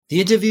The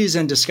interviews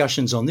and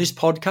discussions on this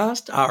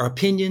podcast are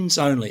opinions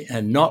only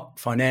and not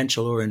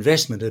financial or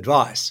investment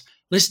advice.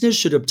 Listeners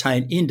should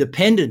obtain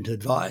independent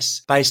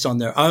advice based on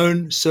their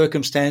own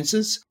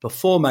circumstances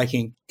before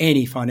making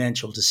any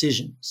financial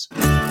decisions.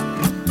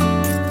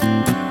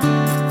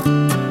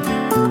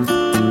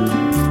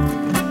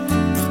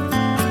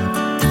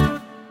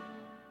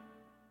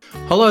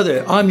 Hello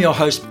there, I'm your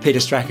host Peter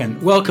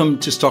Strachan. Welcome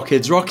to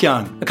Stockhead's Rock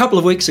Yarn. A couple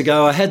of weeks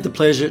ago I had the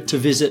pleasure to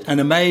visit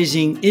an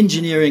amazing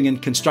engineering and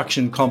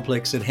construction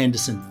complex at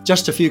Henderson,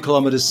 just a few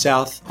kilometres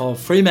south of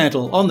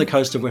Fremantle on the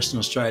coast of Western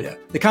Australia.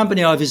 The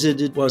company I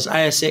visited was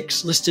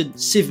ASX listed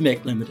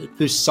Civmec Limited,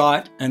 whose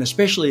site and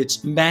especially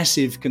its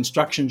massive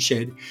construction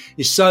shed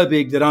is so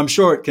big that I'm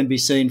sure it can be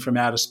seen from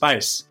outer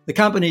space. The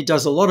company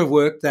does a lot of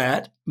work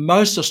that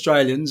most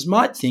Australians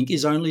might think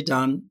is only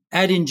done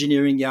at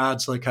engineering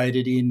yards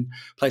located in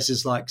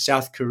places like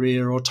South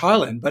Korea or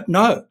Thailand. But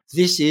no,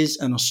 this is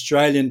an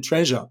Australian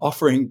treasure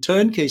offering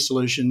turnkey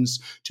solutions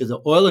to the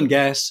oil and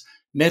gas,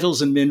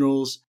 metals and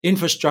minerals,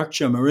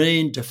 infrastructure,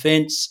 marine,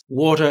 defence,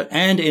 water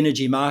and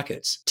energy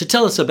markets. To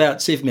tell us about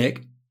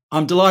Civmec,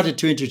 I'm delighted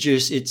to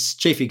introduce its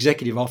Chief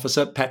Executive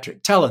Officer,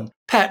 Patrick Tallon.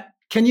 Pat,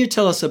 can you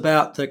tell us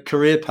about the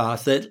career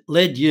path that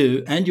led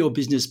you and your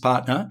business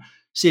partner,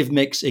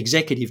 Civmec's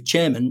Executive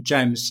Chairman,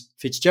 James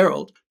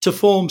Fitzgerald, to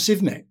form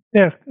Civmec?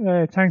 Yeah,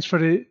 thanks for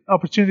the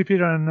opportunity,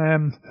 Peter.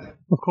 And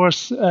of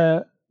course,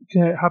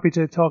 happy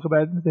to talk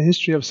about the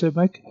history of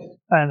Civmec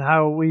and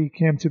how we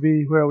came to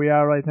be where we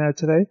are right now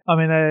today. I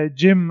mean,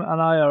 Jim and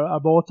I are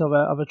both of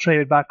a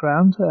trade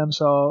background.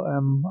 So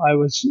I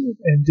was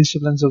in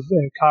disciplines of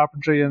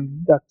carpentry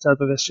and that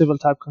type of a civil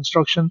type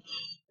construction.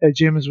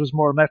 Jim's was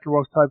more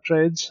metalwork type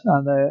trades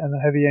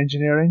and heavy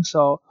engineering.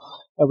 So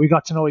we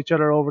got to know each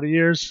other over the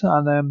years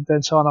and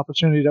then saw an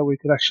opportunity that we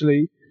could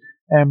actually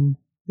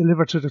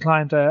deliver to the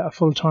client a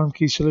full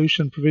turnkey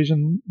solution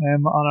provision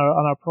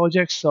on our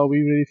projects. So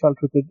we really felt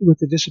with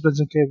the disciplines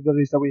and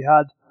capabilities that we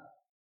had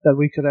that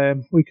we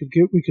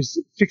could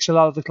fix a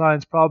lot of the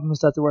clients' problems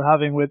that they were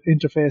having with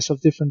interface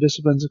of different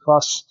disciplines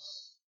across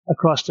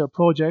their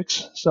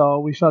projects. So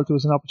we felt it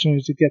was an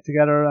opportunity to get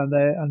together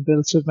and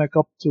build Civmec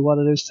up to what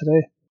it is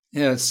today.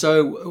 Yeah,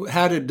 so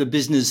how did the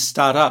business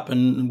start up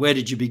and where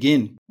did you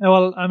begin?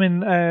 Well, I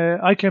mean,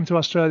 I came to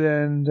Australia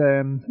in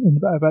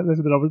about a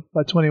little bit over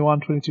about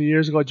 21, 22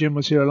 years ago. Jim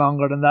was here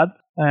longer than that.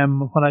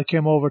 When I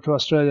came over to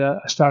Australia,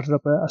 I started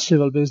up a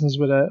civil business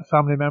with a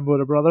family member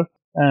with a brother.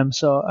 And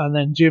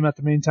then Jim at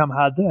the meantime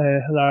had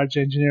a large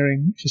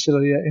engineering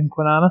facility in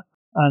Kwinana.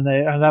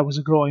 And that was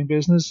a growing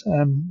business.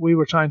 We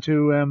were trying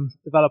to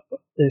develop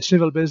the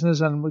civil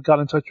business and we got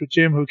in touch with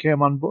Jim who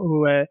came on,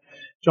 who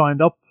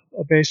joined up.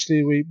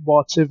 Basically, we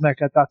bought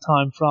Civmec at that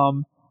time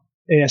from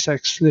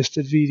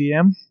ASX-listed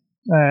VDM,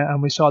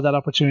 and we saw that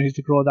opportunity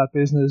to grow that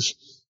business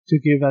to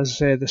give, as I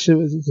say, the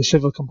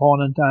civil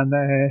component and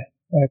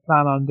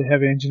plan on the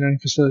heavy engineering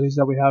facilities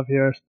that we have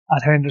here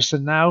at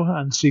Henderson now,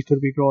 and see could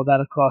we grow that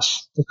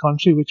across the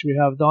country, which we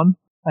have done.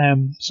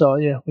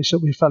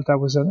 We felt that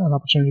was an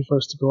opportunity for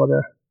us to go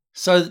there.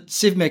 So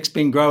Civmec's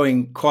been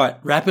growing quite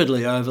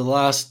rapidly over the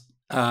last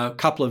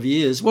couple of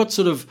years. What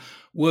sort of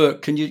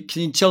work can you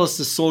tell us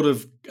the sort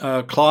of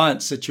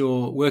clients that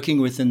you're working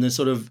with and the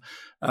sort of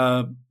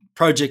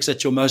projects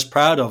that you're most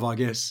proud of, I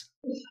guess?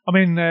 I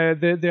mean,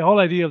 the whole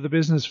idea of the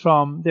business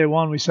from day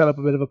one, we set up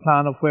a bit of a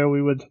plan of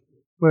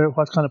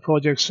what kind of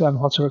projects and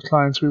what sort of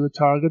clients we would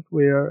target.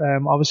 We're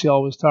obviously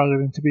always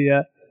targeting to be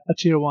a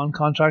tier one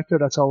contractor.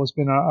 That's always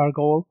been our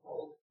goal.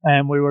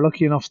 And we were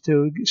lucky enough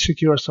to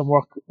secure some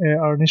work.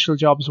 Our initial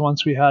jobs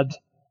once we had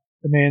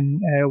the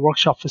main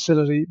workshop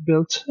facility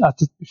built.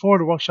 Before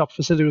the workshop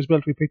facility was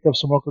built, we picked up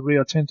some work with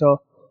Rio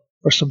Tinto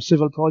for some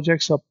civil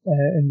projects up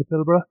in the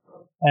Pilbara.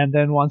 And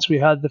then once we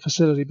had the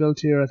facility built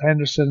here at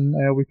Henderson,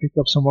 we picked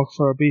up some work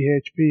for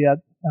BHP at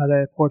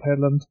Port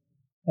Hedland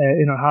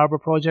Inner Harbour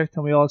project.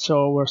 And we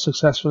also were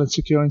successful in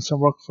securing some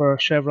work for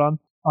Chevron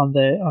on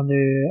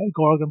the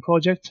Gorgon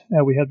project.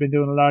 We had been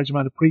doing a large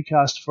amount of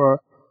precast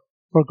for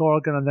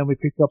Gorgon, and then we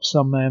picked up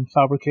some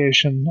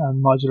fabrication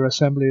and modular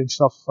assembly and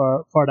stuff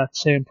for that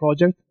same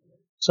project.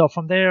 So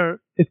from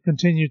there, it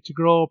continued to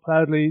grow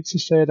proudly to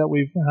say that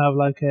we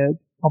have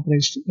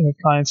companies,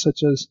 clients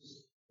such as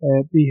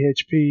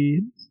BHP,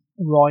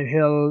 Roy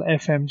Hill,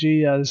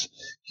 FMG as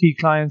key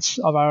clients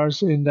of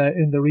ours in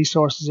the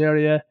resources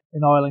area,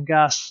 in oil and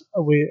gas.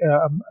 We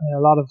a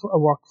lot of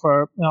work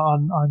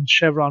on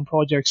Chevron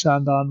projects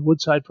and on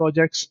Woodside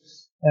projects,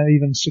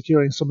 even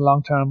securing some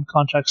long-term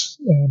contracts,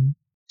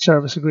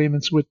 service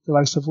agreements with the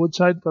likes of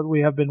Woodside. But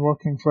we have been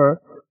working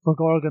for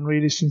Gorgon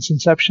really since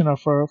inception, or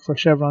for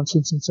Chevron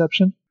since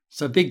inception.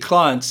 So big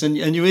clients, and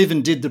you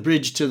even did the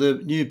bridge to the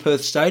new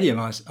Perth Stadium,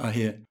 I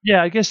hear.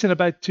 Yeah, I guess in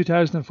about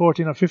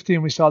 2014 or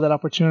 15, we saw that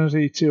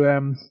opportunity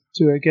to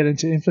get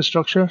into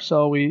infrastructure.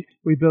 So we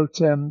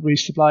built, we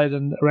supplied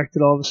and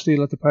erected all the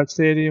steel at the Perth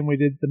Stadium. We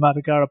did the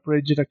Matagara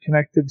Bridge that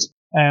connected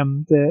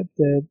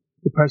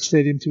the Perth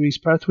Stadium to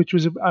East Perth, which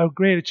was a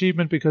great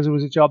achievement because it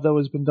was a job that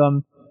was been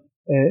done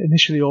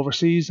initially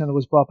overseas, and it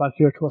was brought back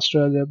here to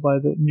Australia by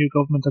the new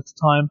government at the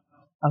time.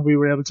 and we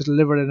were able to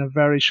deliver it in a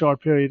very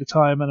short period of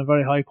time and a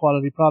very high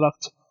quality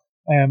product,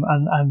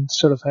 and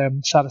sort of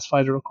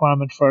satisfy the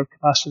requirement for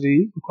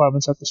capacity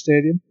requirements at the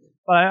stadium.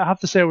 But I have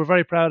to say we're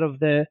very proud of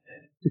the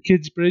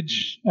kids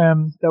bridge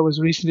that was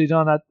recently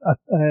done up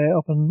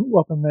in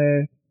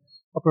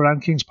Upper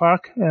Round Kings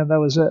Park, and that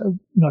was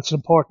it's an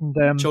important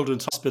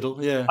Children's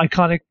Hospital, yeah,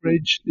 iconic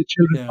bridge, the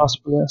Children's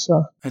Hospital. Yeah,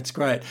 so that's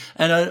great.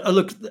 And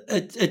look,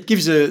 it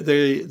gives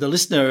the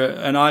listener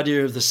an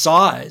idea of the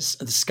size,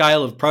 the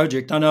scale of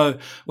project. I know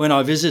when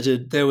I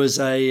visited, there was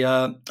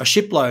a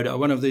ship loader,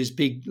 one of these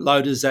big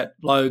loaders that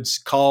loads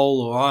coal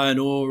or iron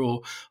ore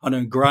or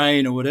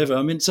grain or whatever.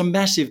 I mean, it's a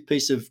massive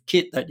piece of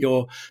kit that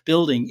you're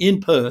building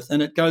in Perth,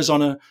 and it goes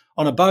on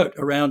a boat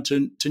around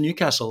to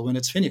Newcastle when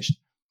it's finished.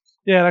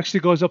 Yeah, it actually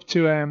goes up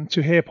to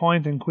Hay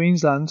Point in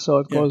Queensland, so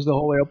it goes the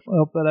whole way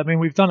up. But I mean,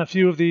 we've done a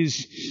few of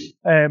these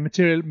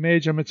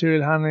major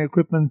material handling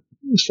equipment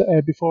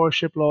before,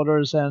 ship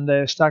loaders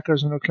and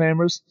stackers and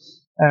reclaimers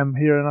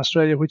here in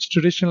Australia, which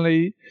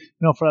traditionally,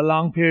 for a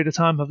long period of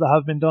time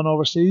have been done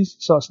overseas.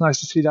 So it's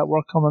nice to see that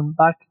work coming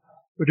back.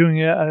 We're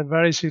doing a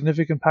very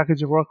significant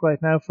package of work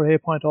right now for Hay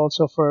Point,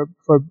 also for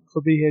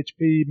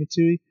BHP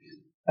Mitsui.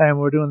 And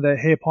we're doing the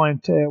Hay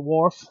Point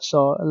wharf,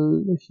 so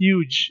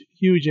huge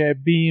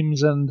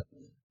beams and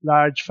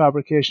large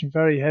fabrication,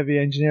 very heavy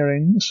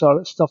engineering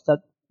sort of stuff that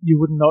you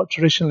wouldn't not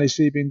traditionally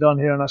see being done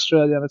here in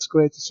Australia, and it's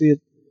great to see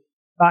it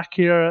back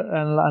here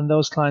and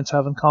those clients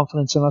having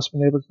confidence in us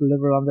being able to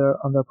deliver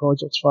on their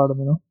projects for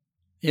them.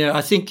 Yeah,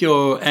 I think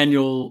your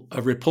annual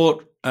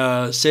report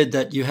said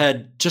that you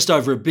had just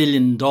over $1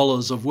 billion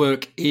of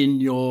work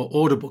in your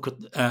order book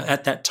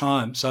at that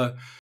time. So,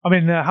 I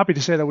mean, happy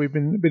to say that we've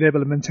been able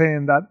to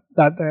maintain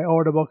that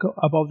order book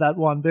above that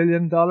 $1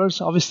 billion.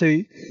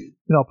 Obviously,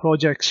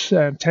 projects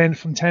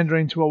from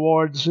tendering to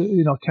awards,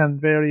 can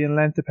vary in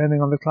length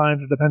depending on the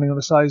client or depending on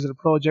the size of the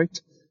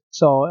project.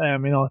 So,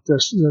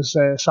 there's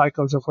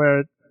cycles of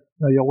where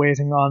you're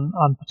waiting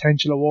on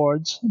potential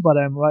awards. But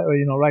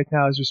right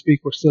now as we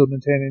speak, we're still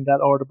maintaining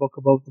that order book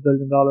above the $1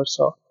 billion.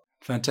 So.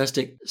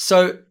 Fantastic.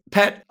 So,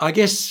 Pat, I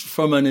guess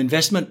from an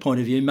investment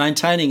point of view,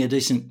 maintaining a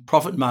decent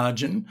profit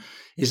margin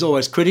is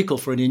always critical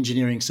for an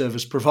engineering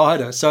service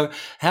provider. So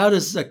how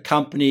does a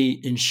company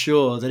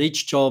ensure that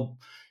each job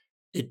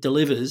it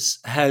delivers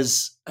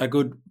has a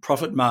good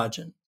profit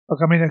margin? Look,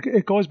 I mean,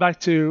 it goes back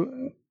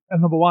to,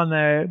 number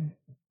one,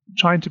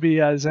 trying to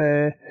be as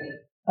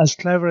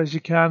clever as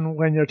you can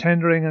when you're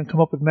tendering and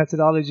come up with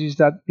methodologies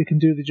that you can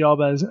do the job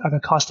in a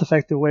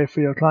cost-effective way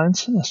for your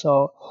clients.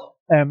 So,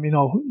 you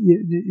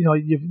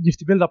have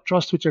to build up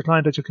trust with your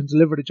client that you can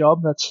deliver the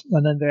job.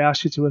 And then they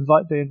ask you to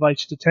invite you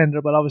to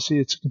tender. But obviously,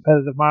 it's a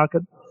competitive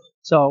market,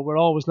 so we're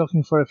always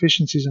looking for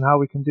efficiencies and how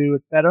we can do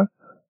it better.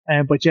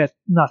 But yet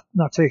not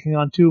taking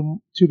on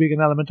too big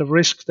an element of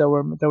risk that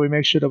we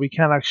make sure that we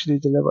can actually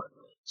deliver.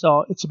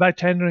 So it's about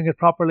tendering it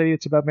properly.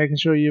 It's about making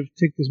sure you've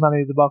ticked as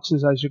many of the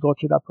boxes as you go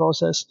through that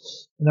process.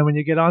 And then when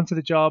you get onto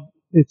the job,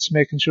 it's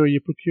making sure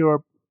you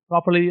procure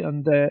properly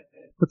and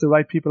put the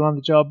right people on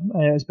the job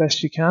as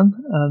best you can,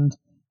 and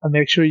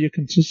make sure you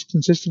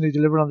consistently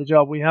deliver on the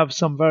job. We have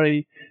some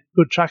very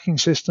good tracking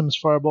systems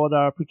for both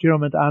our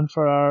procurement and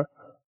for our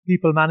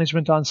people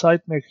management on site,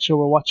 making sure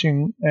we're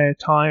watching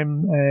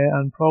time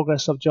and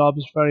progress of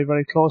jobs very,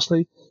 very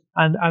closely,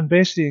 and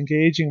basically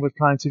engaging with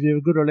clients. If you have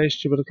a good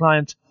relationship with a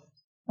client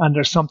and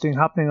there's something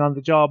happening on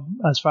the job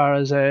as far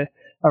as a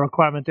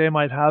requirement they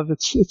might have,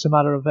 it's a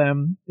matter of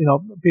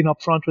being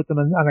upfront with them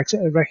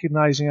and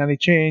recognizing any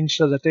change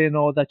so that they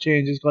know that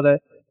change is going to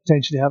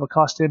potentially have a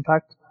cost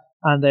impact,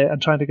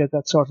 and trying to get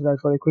that sorted out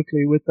very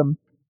quickly with them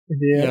in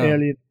the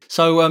early.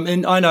 So,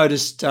 and I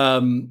noticed,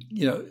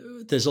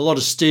 there's a lot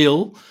of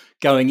steel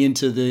going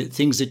into the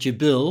things that you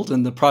build,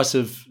 and the price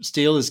of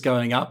steel is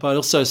going up. I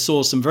also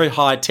saw some very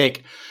high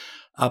tech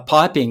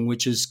piping,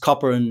 which is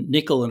copper and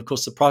nickel, and of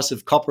course the price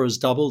of copper has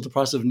doubled, the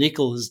price of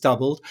nickel has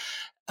doubled.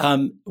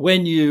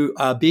 When you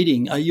are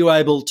bidding, are you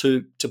able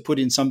to put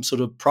in some sort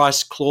of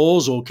price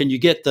clause, or can you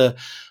get the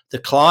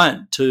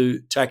client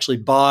to actually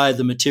buy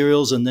the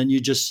materials and then you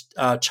just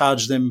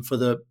charge them for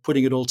the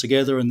putting it all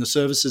together and the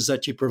services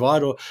that you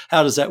provide? Or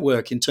how does that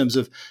work in terms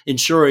of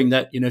ensuring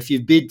that, if you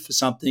bid for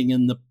something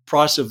and the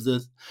price of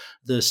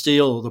the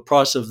steel or the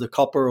price of the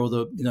copper or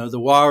the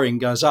wiring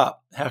goes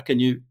up, how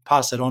can you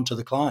pass that on to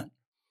the client?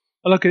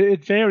 Well, look,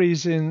 it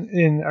varies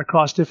in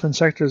across different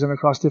sectors and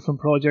across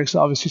different projects.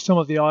 Obviously, some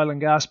of the oil and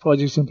gas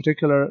projects in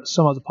particular,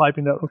 some of the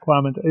piping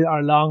requirement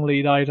are long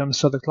lead items,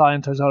 so the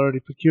client has already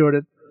procured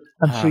it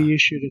and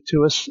pre-issued it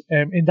to us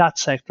in that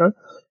sector.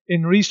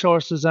 In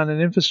resources and in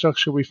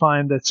infrastructure, we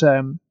find that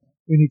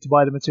we need to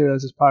buy the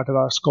materials as part of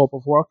our scope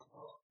of work.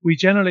 We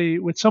generally,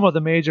 with some of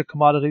the major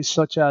commodities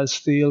such as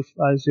steel,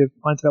 as you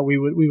pointed out, we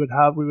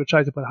would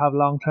try to have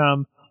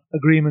long-term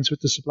agreements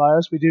with the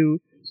suppliers. We do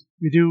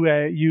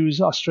use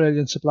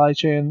Australian supply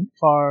chain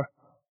for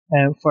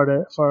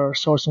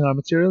sourcing our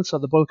materials. So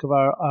the bulk of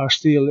our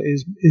steel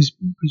is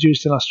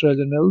produced in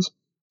Australian mills.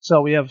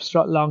 So we have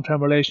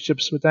long-term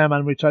relationships with them,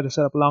 and we try to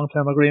set up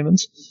long-term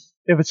agreements.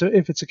 If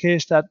it's a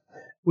case that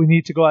we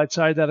need to go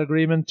outside that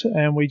agreement,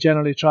 and we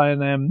generally try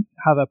and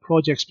have a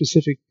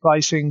project-specific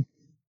pricing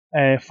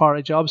for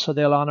a job, so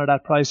they'll honour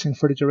that pricing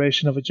for the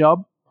duration of a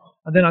job.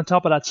 And then on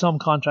top of that, some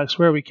contracts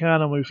where we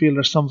can and we feel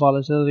there's some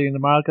volatility in the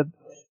market,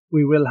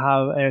 we will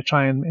have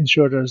try and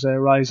ensure there's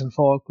rise and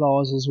fall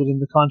clauses within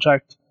the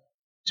contract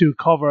to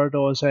cover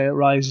those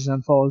rises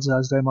and falls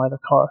as they might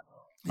occur.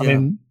 Yeah. I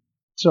mean,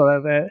 sort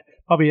of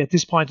probably at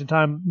this point in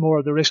time, more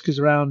of the risk is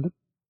around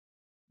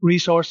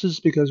resources,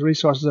 because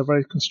resources are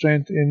very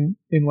constrained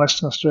in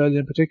Western Australia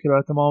in particular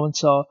at the moment.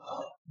 So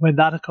when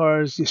that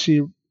occurs, you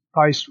see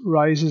price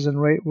rises and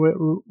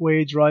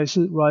wage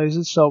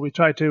rises. So we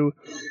try to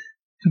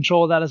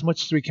control that as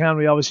much as we can.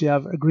 We obviously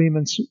have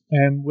agreements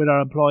with our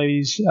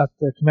employees at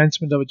the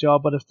commencement of a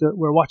job, but if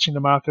we're watching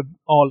the market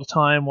all the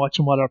time,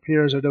 watching what our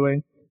peers are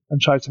doing, and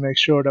try to make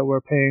sure that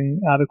we're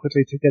paying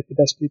adequately to get the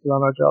best people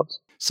on our jobs.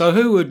 So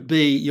who would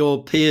be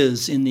your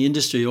peers in the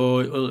industry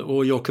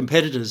or your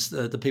competitors,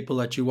 the people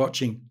that you're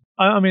watching?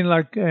 I mean,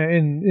 like we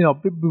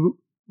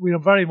are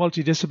very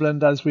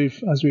multidisciplined, as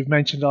we've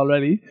mentioned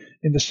already.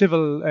 In the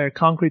civil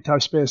concrete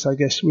type space, I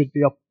guess we'd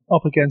be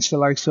up against the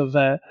likes of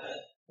a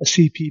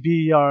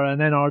CPB or an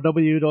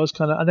NRW, those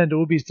kind of, and then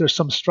there's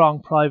some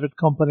strong private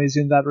companies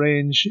in that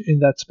range, in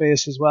that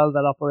space as well, that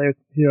operate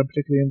here,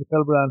 particularly in the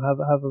Pilbara, and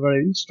have a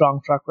very strong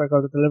track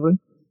record of delivering.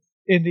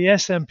 In the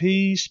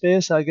SMP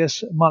space, I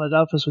guess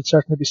Monadelphous would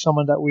certainly be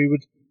someone that we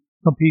would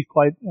compete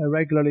quite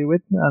regularly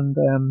with, and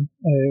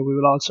we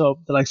would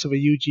also, the likes of a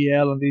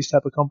UGL and these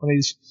type of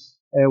companies,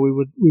 we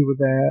would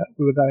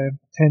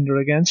tender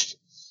against.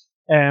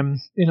 In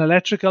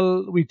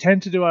electrical, we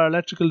tend to do, our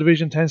electrical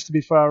division tends to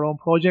be for our own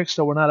projects,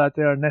 so we're not out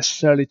there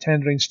necessarily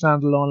tendering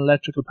standalone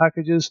electrical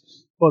packages,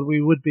 but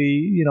we would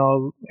be,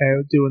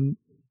 doing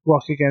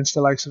work against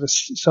the likes of a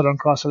Southern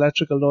Cross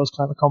Electrical, those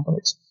kind of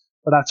companies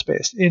for that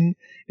space. In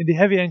the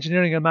heavy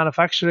engineering and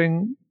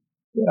manufacturing,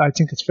 I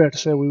think it's fair to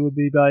say we would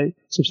be by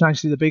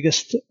substantially the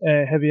biggest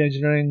heavy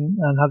engineering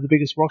and have the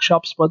biggest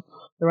workshops, but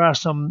there are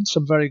some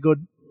very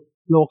good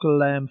local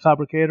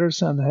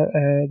fabricators and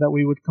that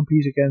we would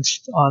compete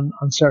against on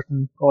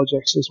certain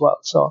projects as well.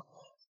 So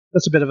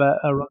that's a bit of a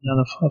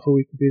rundown of who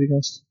we compete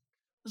against.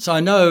 So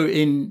I know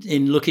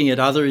in looking at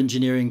other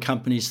engineering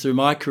companies through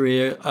my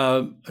career,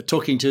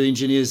 talking to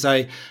engineers,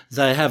 they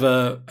have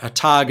a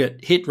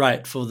target hit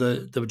rate for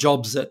the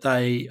jobs that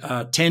they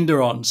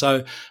tender on.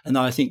 So, and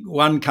I think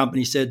one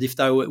company said if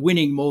they were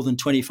winning more than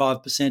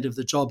 25% of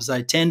the jobs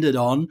they tendered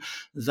on,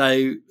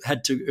 they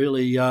had to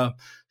really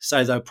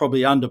say they're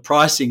probably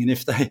underpricing, and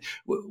if they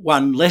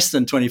won less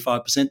than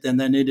 25%, then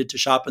they needed to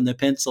sharpen their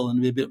pencil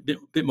and be a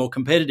bit more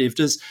competitive.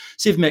 Does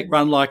Civmec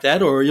run like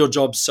that, or are your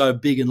jobs so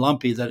big and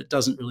lumpy that it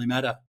doesn't really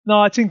matter? No,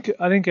 I think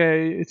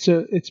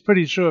it's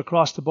pretty true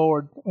across the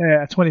board.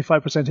 A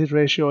 25% hit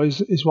ratio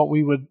is what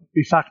we would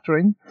be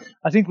factoring.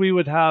 I think we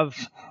would have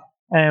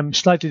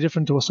slightly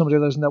different to some of the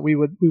others in that we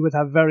would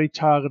have very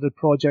targeted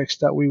projects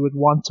that we would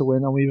want to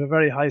win, and we have a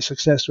very high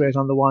success rate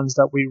on the ones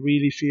that we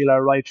really feel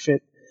are right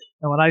fit.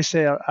 And when I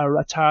say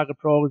a target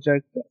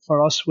project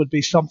for us would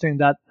be something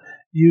that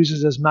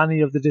uses as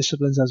many of the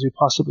disciplines as we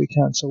possibly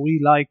can. So we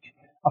like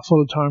a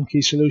full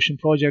turnkey solution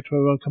project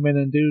where we'll come in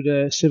and do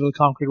the civil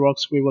concrete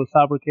works. We will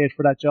fabricate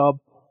for that job.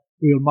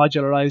 We will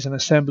modularize an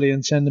assembly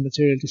and send the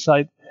material to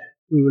site.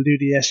 We will do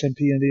the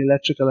SMP and the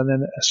electrical, and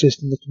then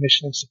assist in the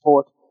commissioning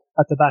support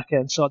at the back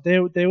end. So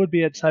they would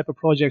be a type of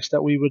projects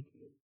that we would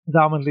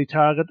predominantly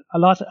target. A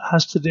lot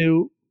has to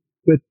do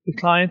with the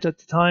client at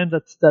the time.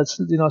 That's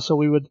so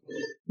we would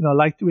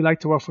we like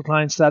to work for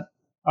clients that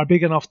are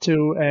big enough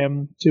to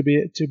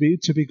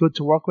be good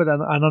to work with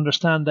and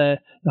understand the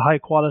high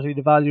quality,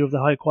 the value of the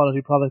high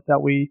quality product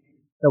that we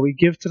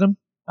give to them.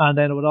 And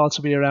then it would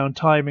also be around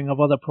timing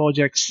of other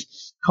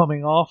projects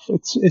coming off.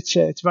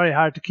 It's very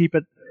hard to keep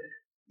it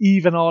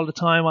even all the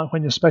time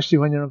especially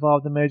when you're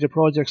involved in major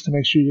projects, to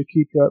make sure you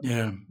keep your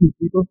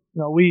people.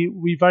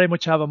 We very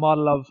much have a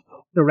model of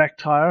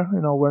direct hire,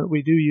 where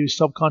we do use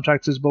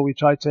subcontractors, but we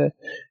try to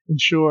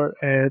ensure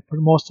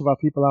most of our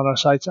people on our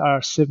sites are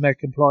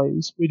Civmec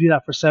employees. We do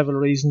that for several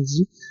reasons,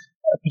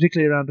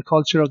 particularly around the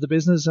culture of the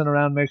business and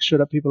around make sure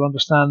that people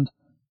understand,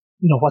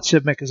 what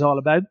Civmec is all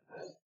about,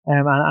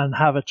 and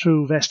have a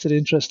true vested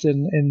interest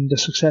in the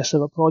success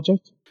of a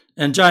project.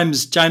 And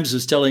James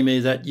was telling me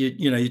that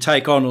you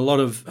take on a lot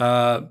of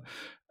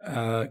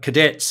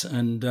cadets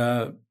and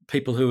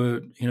people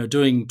who are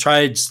doing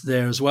trades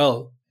there as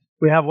well.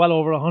 We have well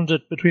over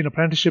 100 between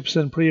apprenticeships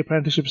and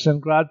pre-apprenticeships and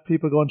grad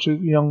people going through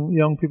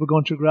young people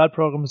going through grad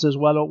programs. There's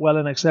well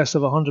in excess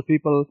of 100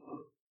 people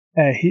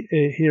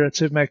here at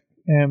Civmec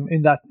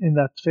in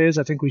that phase.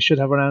 I think we should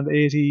have around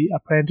 80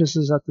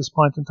 apprentices at this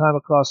point in time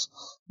across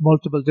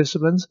multiple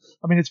disciplines.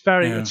 I mean, it's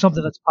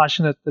something that's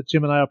passionate, that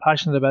Jim and I are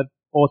passionate about,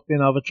 both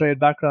being of a trade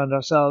background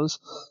ourselves.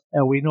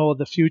 And we know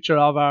the future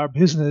of our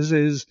business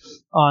is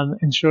on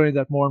ensuring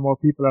that more and more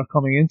people are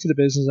coming into the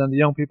business, and the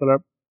young people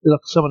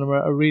some of them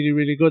are really,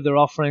 really good. They're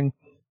offering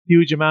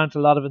huge amount,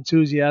 a lot of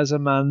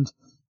enthusiasm and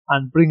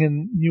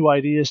bringing new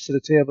ideas to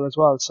the table as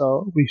well.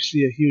 So we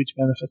see a huge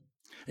benefit.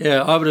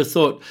 Yeah, I would have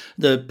thought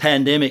the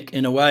pandemic,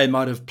 in a way,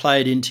 might have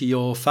played into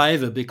your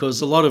favour,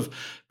 because a lot of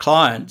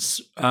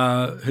clients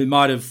who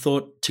might have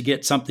thought to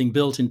get something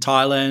built in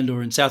Thailand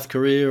or in South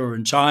Korea or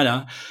in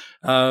China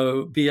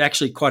be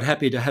actually quite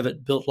happy to have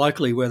it built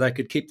locally, where they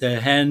could keep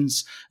their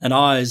hands and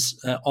eyes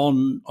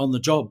on the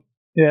job.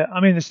 Yeah,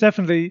 I mean, it's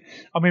definitely,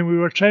 I mean, we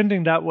were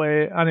trending that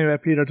way anyway,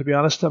 Peter, to be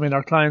honest. I mean,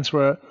 our clients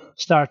were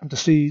starting to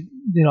see,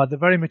 the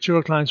very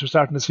mature clients were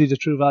starting to see the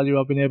true value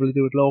of being able to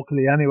do it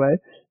locally anyway.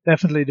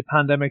 Definitely the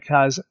pandemic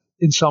has,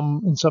 in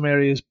some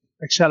areas,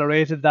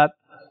 accelerated that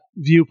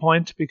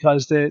viewpoint,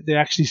 because they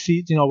actually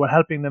see, we're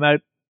helping them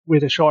out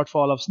with a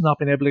shortfall of not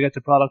being able to get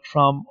the product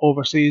from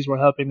overseas. We're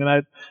helping them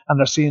out, and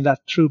they're seeing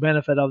that true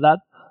benefit of that.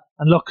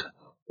 And look,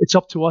 it's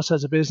up to us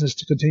as a business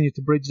to continue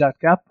to bridge that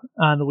gap,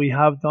 and we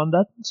have done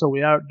that. So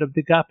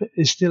the gap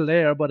is still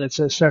there, but it's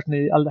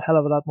certainly a hell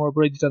of a lot more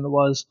bridged than it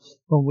was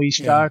when we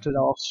started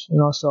off.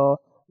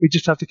 So we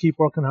just have to keep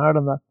working hard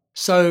on that.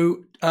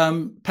 So,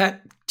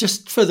 Pat,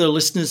 just for the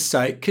listeners'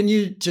 sake, can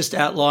you just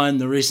outline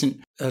the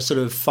recent sort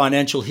of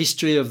financial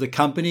history of the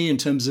company in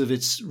terms of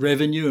its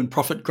revenue and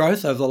profit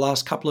growth over the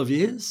last couple of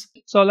years?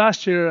 So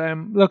last year,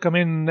 in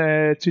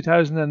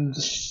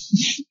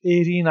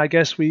 2018, I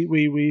guess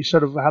we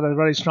sort of had a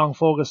very strong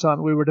focus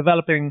on, we were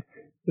developing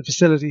the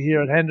facility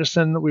here at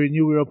Henderson. We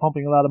knew we were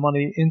pumping a lot of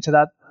money into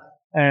that.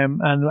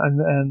 And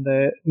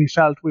we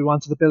felt we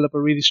wanted to build up a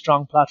really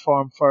strong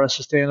platform for a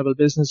sustainable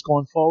business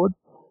going forward.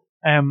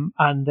 Then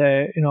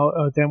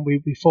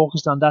we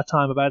focused on that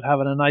time about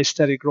having a nice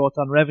steady growth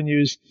on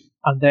revenues,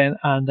 and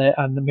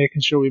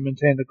making sure we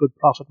maintained a good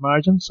profit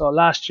margin. So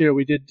last year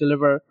we did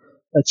deliver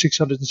at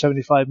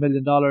 $675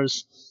 million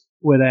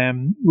with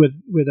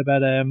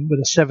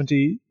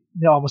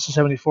almost a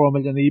 74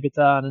 million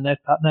EBITDA and a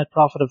net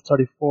profit of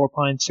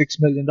 $34.6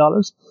 million.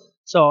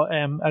 So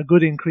a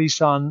good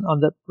increase on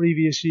the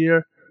previous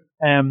year.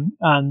 And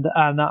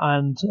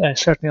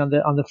certainly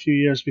on the few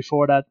years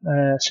before that,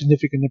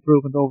 significant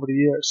improvement over the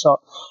years.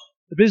 So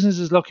the business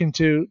is looking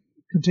to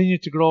continue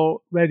to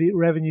grow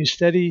revenue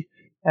steady,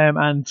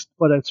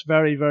 but it's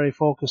very, very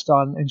focused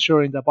on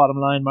ensuring that bottom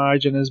line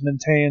margin is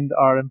maintained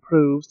or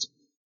improved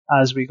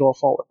as we go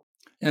forward.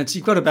 And so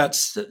you've got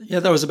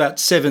that was about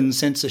 7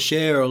 cents a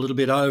share, or a little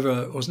bit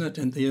over, wasn't it,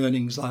 in the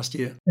earnings last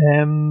year?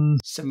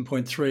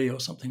 7.3 or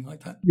something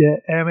like that. Yeah,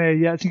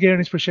 I think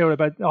earnings per share were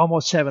about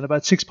almost 7,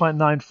 about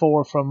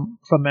 6.94 from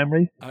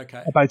memory.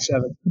 Okay. About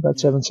 7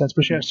 cents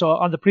per share. So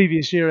on the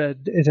previous year,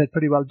 it had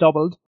pretty well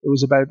doubled. It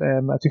was about,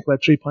 I think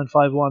about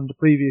 3.51 the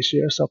previous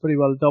year, so pretty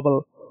well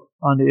double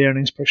on the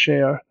earnings per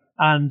share.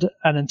 And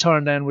in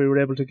turn, then we were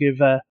able to give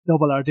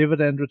double our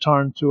dividend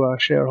return to our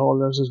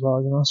shareholders as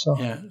well. So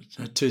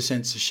 2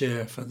 cents a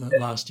share for the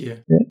last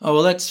year. Yeah. Oh,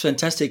 well, that's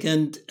fantastic.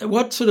 And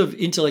what sort of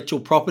intellectual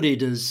property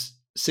does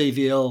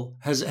CVL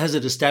has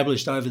it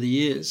established over the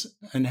years,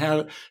 and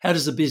how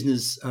does the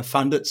business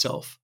fund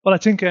itself? Well, I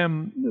think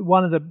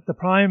one of the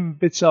prime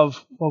bits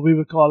of what we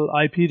would call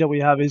IP that we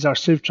have is our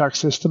SwiftTrack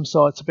system.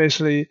 So it's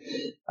basically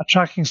a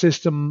tracking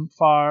system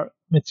for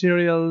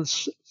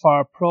materials,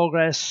 for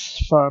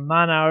progress, for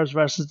man hours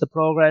versus the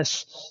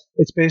progress.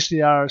 It's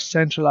basically our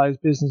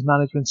centralized business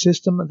management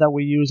system that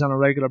we use on a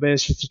regular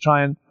basis to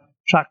try and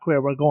track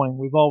where we're going.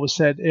 We've always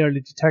said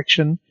early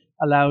detection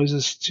allows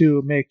us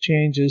to make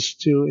changes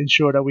to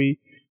ensure that we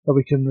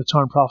can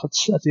return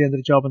profits at the end of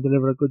the job and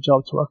deliver a good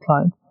job to our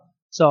client.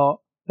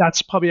 So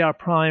that's probably our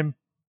prime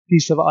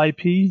piece of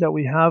IP that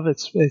we have.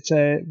 It's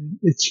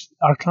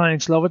our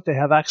clients love it. They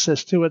have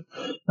access to it,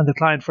 and the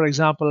client, for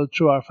example,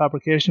 through our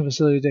fabrication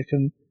facility, they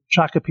can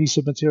track a piece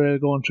of material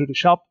going through the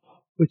shop,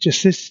 which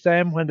assists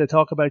them when they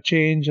talk about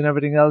change and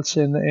everything else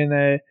in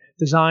a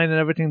design and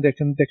everything. They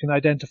can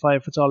identify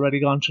if it's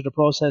already gone through the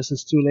process,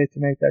 it's too late to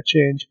make that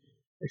change,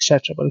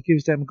 etc. But it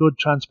gives them good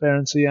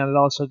transparency, and it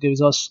also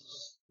gives us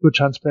good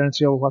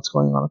transparency over what's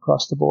going on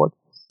across the board.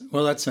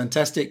 Well, that's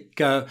fantastic.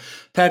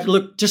 Pat,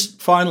 look,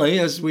 just finally,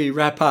 as we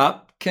wrap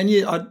up,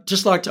 I'd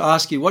just like to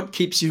ask you, what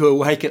keeps you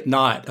awake at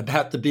night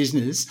about the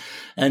business,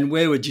 and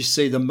where would you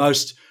see the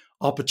most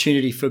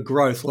opportunity for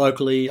growth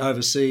locally,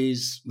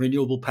 overseas,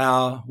 renewable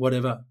power,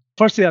 whatever?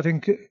 Firstly, I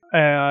think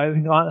I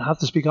have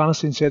to speak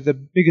honestly and say the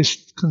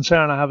biggest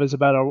concern I have is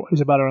about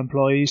our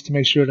employees, to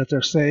make sure that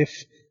they're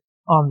safe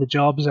on the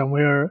jobs, and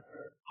we're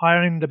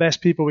hiring the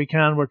best people we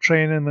can. We're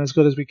training them as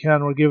good as we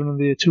can. We're giving them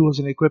the tools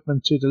and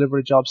equipment to deliver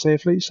a job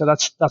safely. So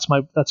that's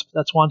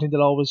one thing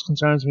that always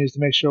concerns me, is to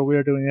make sure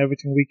we're doing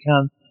everything we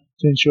can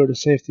to ensure the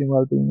safety and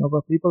well-being of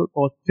our people,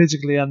 both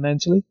physically and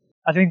mentally.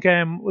 I think,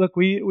 look,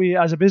 we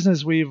as a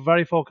business, we're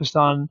very focused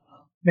on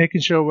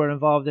making sure we're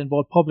involved in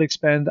both public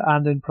spend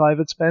and in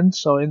private spend.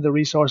 So in the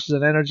resources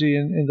and energy,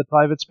 in the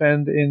private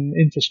spend, in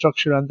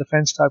infrastructure and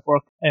defence type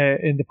work,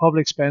 in the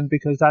public spend,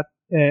 because that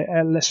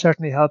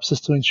certainly helps us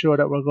to ensure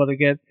that we're going to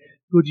get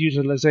good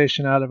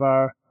utilization out of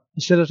our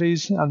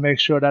facilities and make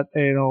sure that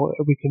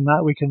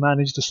we can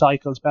manage the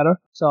cycles better.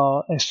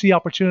 So I see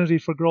opportunity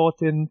for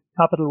growth in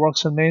capital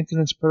works and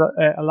maintenance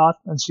a lot,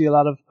 and see a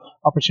lot of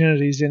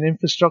opportunities in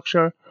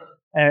infrastructure.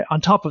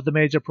 on top of the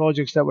major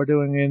projects that we're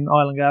doing in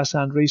oil and gas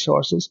and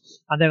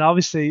resources. And then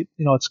obviously,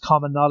 it's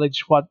common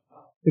knowledge what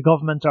the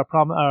government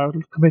are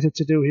committed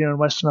to do here in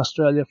Western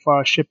Australia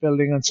for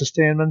shipbuilding and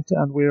sustainment,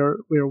 and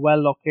we're well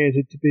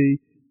located to be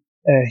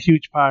a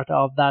huge part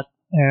of that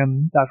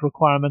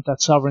requirement,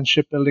 that sovereign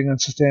shipbuilding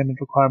and sustainment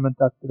requirement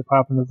that the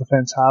Department of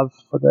Defence have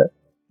for the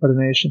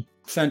nation.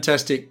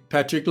 Fantastic,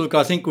 Patrick. Look,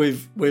 I think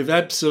we've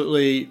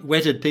absolutely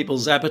whetted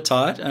people's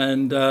appetite,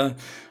 and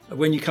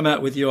when you come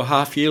out with your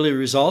half-yearly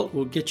result,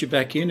 we'll get you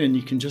back in and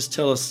you can just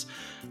tell us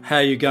how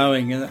you're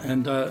going.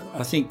 And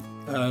I think,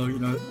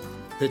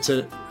 it's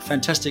a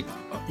fantastic,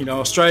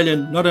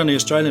 Australian, not only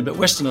Australian, but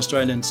Western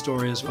Australian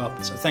story as well.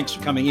 So thanks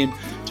for coming in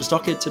to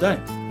Stockhead today.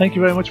 Thank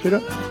you very much,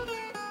 Peter.